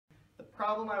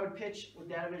problem I would pitch with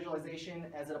data visualization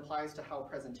as it applies to how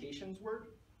presentations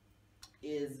work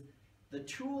is the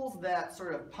tools that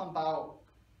sort of pump out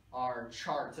our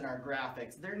charts and our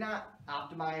graphics, they're not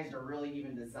optimized or really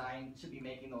even designed to be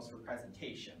making those for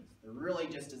presentations. They're really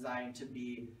just designed to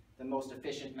be the most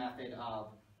efficient method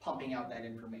of pumping out that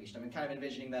information. I mean, kind of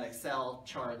envisioning that Excel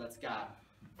chart that's got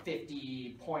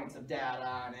 50 points of data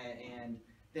on it, and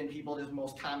then people just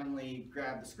most commonly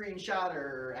grab the screenshot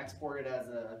or export it as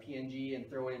a PNG and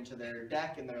throw it into their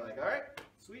deck, and they're like, all right,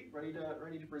 sweet, ready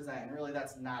to present. And really,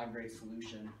 that's not a great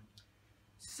solution.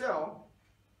 So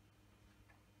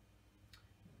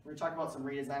we're going to talk about some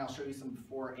redesign. I'll show you some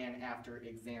before and after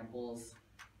examples.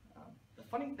 The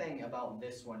funny thing about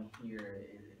this one here,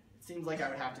 it seems like I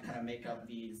would have to kind of make up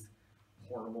these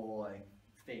horrible, like,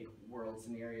 fake world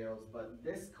scenarios, but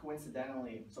this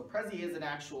coincidentally, so Prezi is an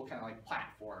actual kind of like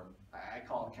platform. I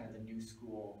call it kind of the new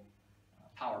school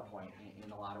PowerPoint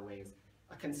in a lot of ways.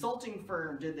 A consulting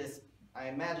firm did this, I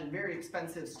imagine, very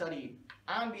expensive study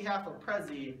on behalf of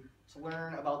Prezi to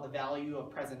learn about the value of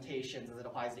presentations as it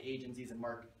applies to agencies and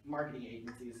marketing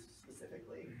agencies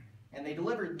specifically. And they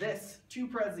delivered this to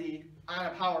Prezi on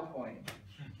a PowerPoint.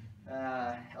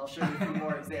 I'll show you a few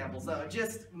more examples. So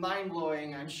just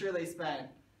mind-blowing. I'm sure they spent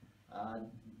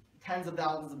tens of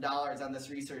thousands of dollars on this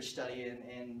research study,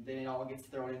 and then it all gets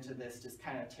thrown into this just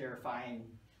kind of terrifying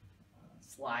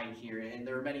slide here, and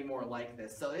there are many more like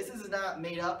this. So this is not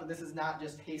made up, and this is not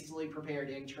just hastily prepared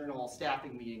internal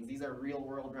staffing meetings. These are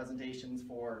real-world presentations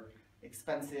for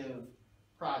expensive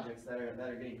projects that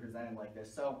are getting presented like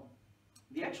this. So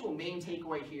the actual main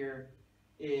takeaway here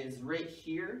is right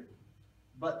here,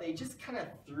 but they just kind of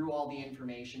threw all the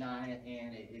information on it,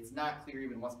 and it's not clear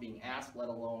even what's being asked, let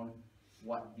alone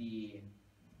what the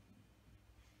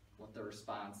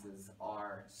responses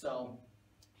are. So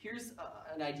here's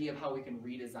an idea of how we can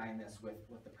redesign this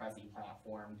with the Prezi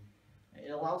platform.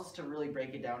 It allows us to really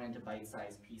break it down into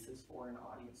bite-sized pieces for an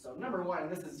audience. So number one,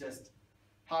 and this is just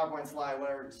PowerPoint slide,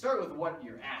 whatever, start with what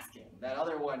you're asking. That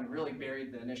other one really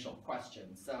buried the initial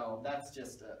question, so that's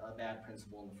just a bad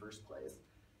principle in the first place.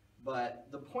 But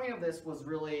the point of this was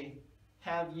really,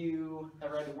 have you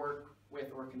ever had to work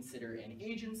with or consider an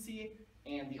agency?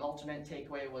 And the ultimate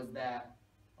takeaway was that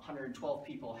 112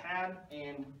 people had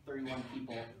and 31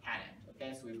 people hadn't.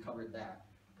 Okay, so we've covered that.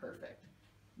 Perfect.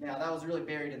 Now that was really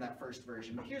buried in that first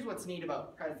version, but here's what's neat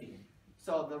about Prezi.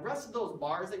 So the rest of those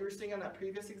bars that you were seeing on that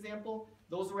previous example,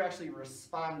 those were actually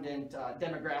respondent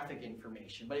demographic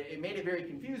information, but it made it very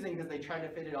confusing because they tried to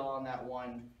fit it all on that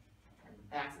one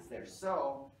axis there.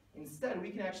 So instead, we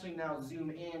can actually now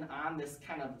zoom in on this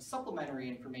kind of supplementary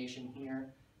information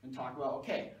here and talk about,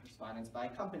 okay, respondents by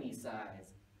company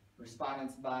size,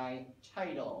 respondents by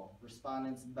title,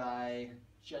 respondents by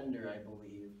gender, I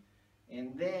believe.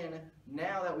 And then,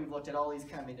 now that we've looked at all these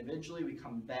kind of individually, we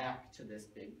come back to this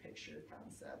big picture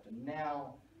concept. And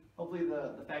now, hopefully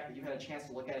the fact that you had a chance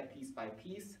to look at it piece by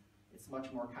piece, it's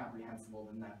much more comprehensible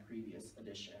than that previous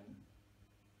edition.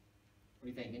 What do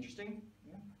you think? Interesting?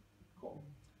 Yeah? Cool.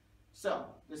 So,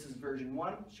 this is version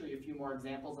 1. I'll show you a few more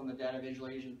examples on the data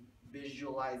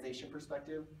visualization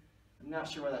perspective. I'm not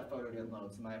sure why that photo didn't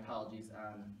load, so my apologies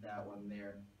on that one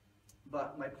there.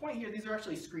 But my point here, these are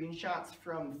actually screenshots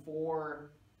from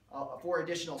four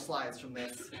additional slides from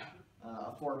this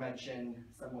aforementioned,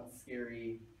 somewhat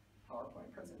scary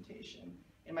PowerPoint presentation.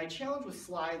 And my challenge with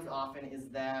slides often is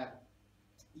that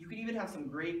you can even have some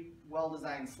great,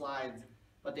 well-designed slides,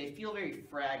 but they feel very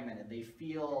fragmented. They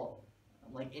feel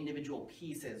like individual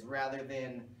pieces rather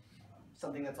than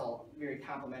something that's all very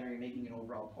complementary, making an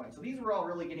overall point. So these were all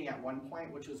really getting at one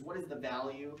point, which was what is the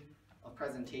value of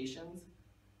presentations?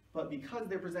 But because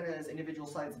they're presented as individual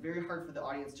slides, it's very hard for the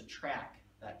audience to track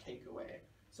that takeaway.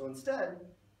 So instead,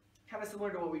 kind of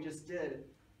similar to what we just did,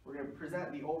 we're going to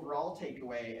present the overall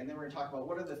takeaway, and then we're going to talk about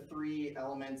what are the 3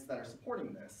 elements that are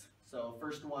supporting this. So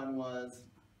first one was,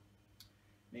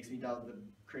 makes me doubt the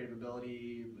creative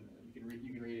ability. You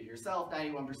can read it yourself.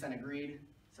 91% agreed,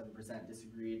 7%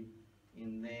 disagreed.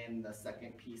 And then the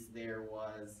second piece there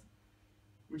was,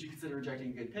 would you consider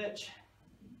rejecting a good pitch?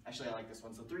 Actually, I like this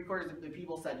one. So 3/4 of the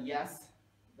people said yes,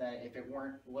 that if it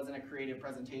wasn't a creative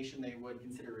presentation, they would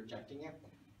consider rejecting it.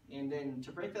 And then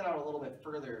to break that out a little bit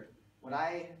further, what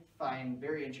I find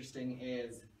very interesting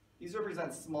is these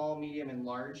represent small, medium, and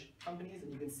large companies.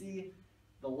 And you can see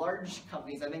the large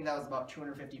companies, I think that was about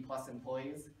 250 plus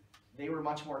employees, they were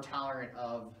much more tolerant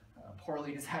of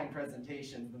poorly designed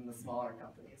presentations than the smaller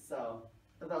companies. So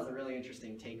I thought that was a really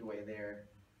interesting takeaway there.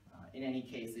 In any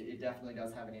case, it definitely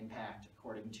does have an impact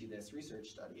according to this research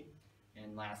study.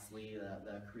 And lastly,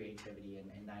 the creativity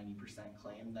and 90%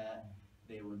 claim that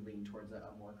they would lean towards a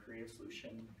more creative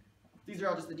solution. These are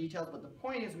all just the details, but the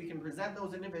point is we can present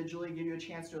those individually, give you a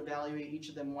chance to evaluate each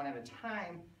of them one at a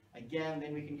time. Again,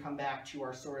 then we can come back to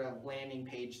our sort of landing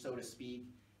page, so to speak,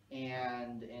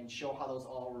 and show how those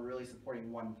all were really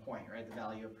supporting one point, right? The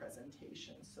value of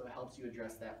presentation. So it helps you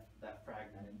address that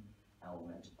fragmented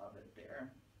element of it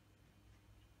there.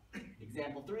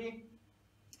 Example 3.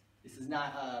 This is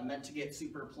not meant to get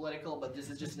super political, but this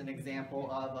is just an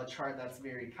example of a chart that's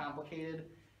very complicated.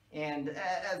 And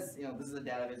as you know, this is a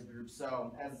data viz group,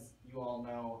 so as you all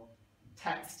know,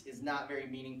 text is not very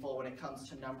meaningful when it comes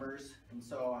to numbers. And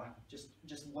so just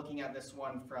looking at this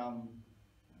one from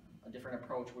a different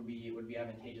approach would be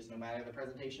advantageous no matter the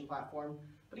presentation platform.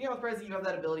 But again, with Prezi, you have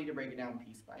that ability to break it down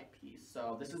piece by piece.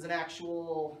 So this is an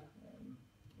actual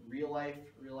real life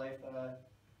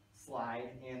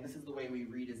slide, and this is the way we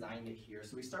redesigned it here.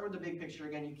 So we start with the big picture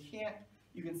again.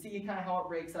 You can see kind of how it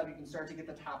breaks up. You can start to get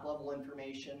the top level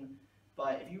information.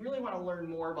 But if you really want to learn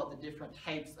more about the different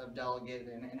types of delegate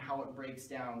and how it breaks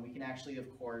down, we can actually, of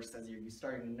course, as you're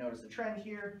starting to notice a trend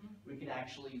here, we can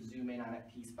actually zoom in on it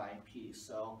piece by piece.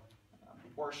 So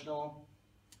proportional.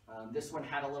 This one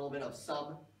had a little bit of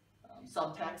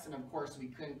subtext, and of course we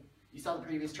couldn't. You saw the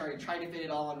previous chart, it tried to fit it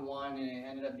all in one, and it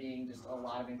ended up being just a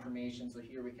lot of information. So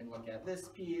here we can look at this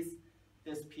piece,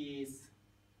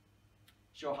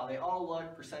 show how they all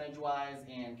look percentage-wise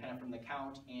and kind of from the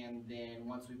count. And then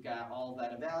once we've got all of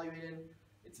that evaluated,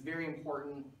 it's very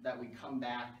important that we come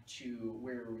back to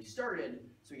where we started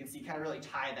so we can see kind of really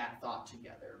tie that thought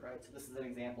together, right? So this is an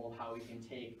example of how we can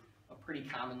take a pretty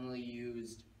commonly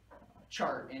used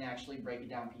chart and actually break it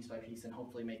down piece by piece and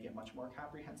hopefully make it much more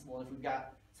comprehensible. And if we've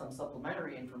got some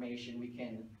supplementary information, we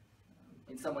can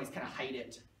in some ways kind of hide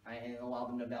it and allow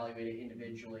them to evaluate it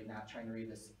individually, not trying to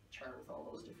read this chart with all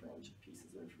those different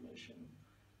pieces of information.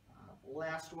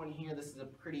 Last one here, this is a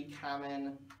pretty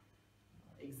common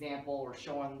example. We're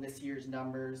showing this year's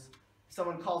numbers. If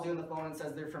someone calls you on the phone and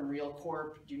says they're from Real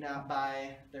Corp, do not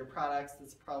buy their products.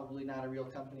 That's probably not a real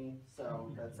company.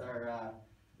 So that's our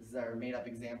this is our made-up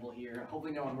example here.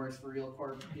 Hopefully no one works for Real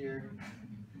Corp here.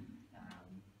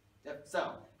 Yep,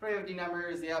 so 2015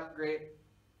 numbers, yep, great.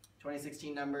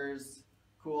 2016 numbers,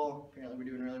 cool. Apparently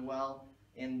we're doing really well.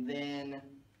 And then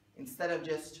instead of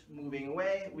just moving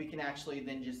away, we can actually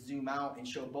then just zoom out and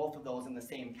show both of those in the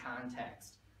same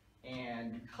context.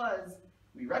 And because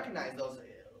we recognize those,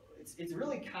 it's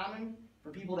really common for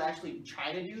people to actually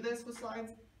try to do this with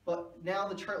slides, but now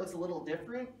the chart looks a little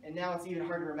different, and now it's even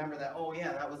hard to remember that, oh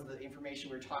yeah, that was the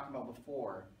information we were talking about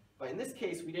before. But in this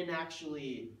case, we didn't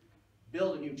actually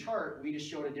build a new chart, we just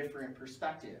showed a different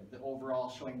perspective, the overall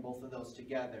showing both of those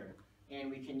together. And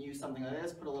we can use something like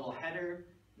this, put a little header.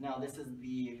 Now this is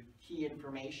the key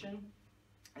information.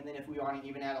 And then if we want to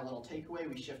even add a little takeaway,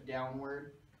 we shift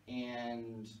downward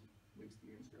and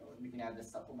we can add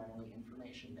this supplementary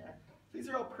information there. These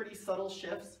are all pretty subtle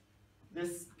shifts.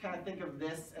 This, kind of think of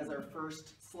this as our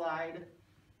first slide.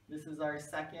 This is our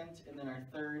second, and then our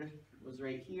third was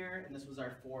right here, and this was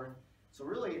our fourth. So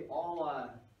really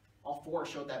all four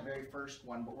showed that very first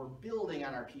one, but we're building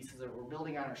on our pieces, we're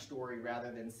building on our story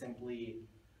rather than simply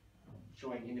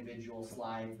showing individual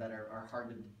slides that are hard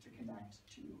to connect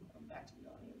to back to the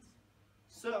audience.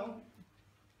 So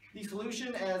the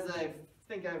solution, as I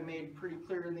think I've made pretty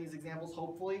clear in these examples,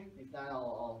 hopefully, if not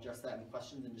I'll adjust that in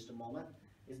questions in just a moment,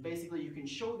 is basically you can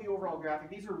show the overall graphic.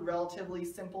 These are relatively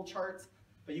simple charts,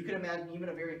 but you can imagine even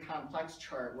a very complex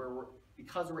chart where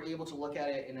because we're able to look at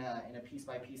it in a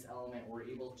piece-by-piece element, we're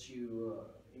able to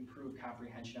improve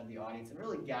comprehension of the audience and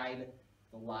really guide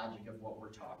the logic of what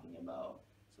we're talking about.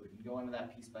 So we can go into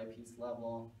that piece-by-piece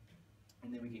level,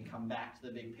 and then we can come back to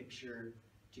the big picture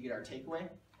to get our takeaway.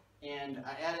 And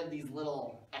I added these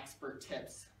little expert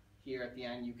tips here at the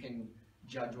end. You can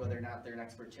judge whether or not they're an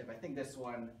expert tip. I think this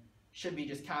one should be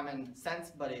just common sense,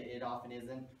 but it often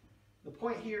isn't. The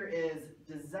point here is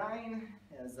design,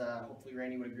 as hopefully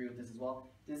Randy would agree with this as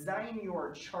well, design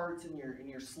your charts and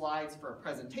your slides for a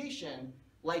presentation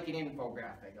like an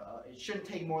infographic. It shouldn't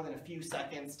take more than a few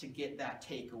seconds to get that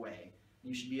takeaway.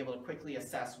 You should be able to quickly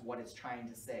assess what it's trying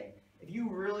to say.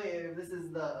 If this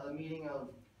is the meeting of,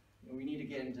 we need to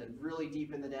get into really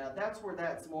deep in the data, that's where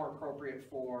that's more appropriate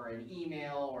for an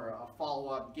email or a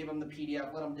follow-up. Give them the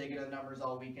PDF, let them dig into the numbers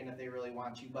all weekend if they really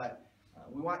want to, but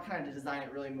we want kind of to design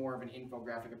it really more of an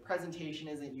infographic. A presentation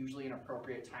isn't usually an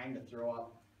appropriate time to throw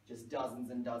up just dozens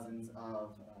and dozens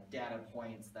of data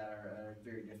points that are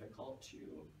very difficult to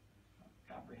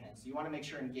comprehend. So you want to make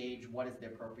sure and gauge what is the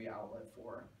appropriate outlet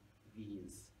for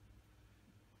these.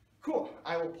 Cool.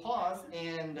 I will pause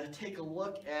and take a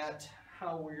look at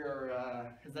how we're,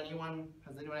 has anyone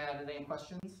added any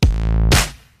questions?